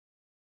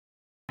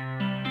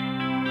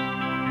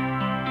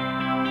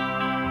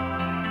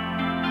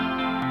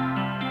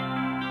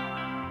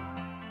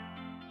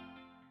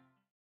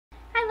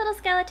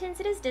little skeletons,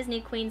 it is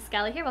Disney Queen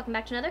Skella here. Welcome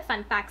back to another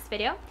fun facts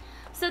video.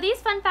 So these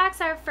fun facts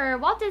are for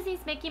Walt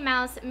Disney's Mickey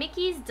Mouse,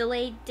 Mickey's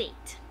delayed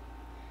date.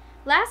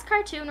 Last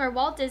cartoon where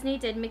Walt Disney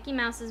did Mickey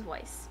Mouse's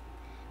voice.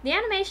 The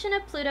animation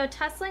of Pluto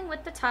tussling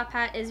with the top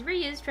hat is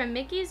reused from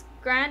Mickey's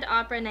Grand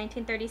Opera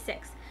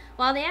 1936,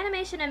 while the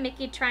animation of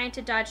Mickey trying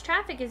to dodge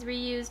traffic is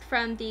reused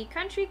from The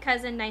Country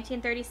Cousin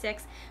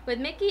 1936, with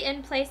Mickey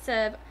in place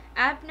of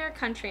Abner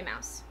Country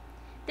Mouse.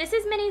 This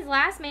is Minnie's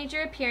last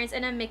major appearance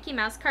in a Mickey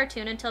Mouse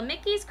cartoon until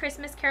Mickey's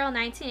Christmas Carol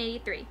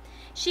 1983.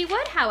 She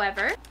would,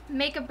 however,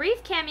 make a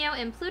brief cameo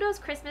in Pluto's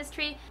Christmas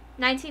Tree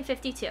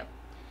 1952.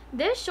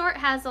 This short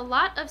has a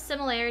lot of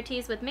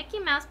similarities with Mickey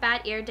Mouse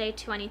Bad Ear Day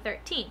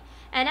 2013,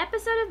 an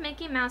episode of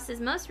Mickey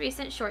Mouse's most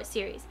recent short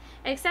series,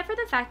 except for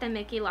the fact that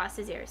Mickey lost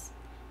his ears.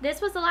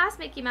 This was the last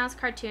Mickey Mouse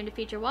cartoon to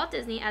feature Walt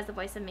Disney as the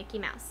voice of Mickey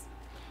Mouse.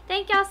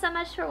 Thank y'all so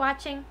much for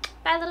watching.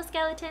 Bye, little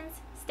skeletons.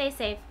 Stay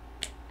safe.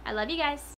 I love you guys.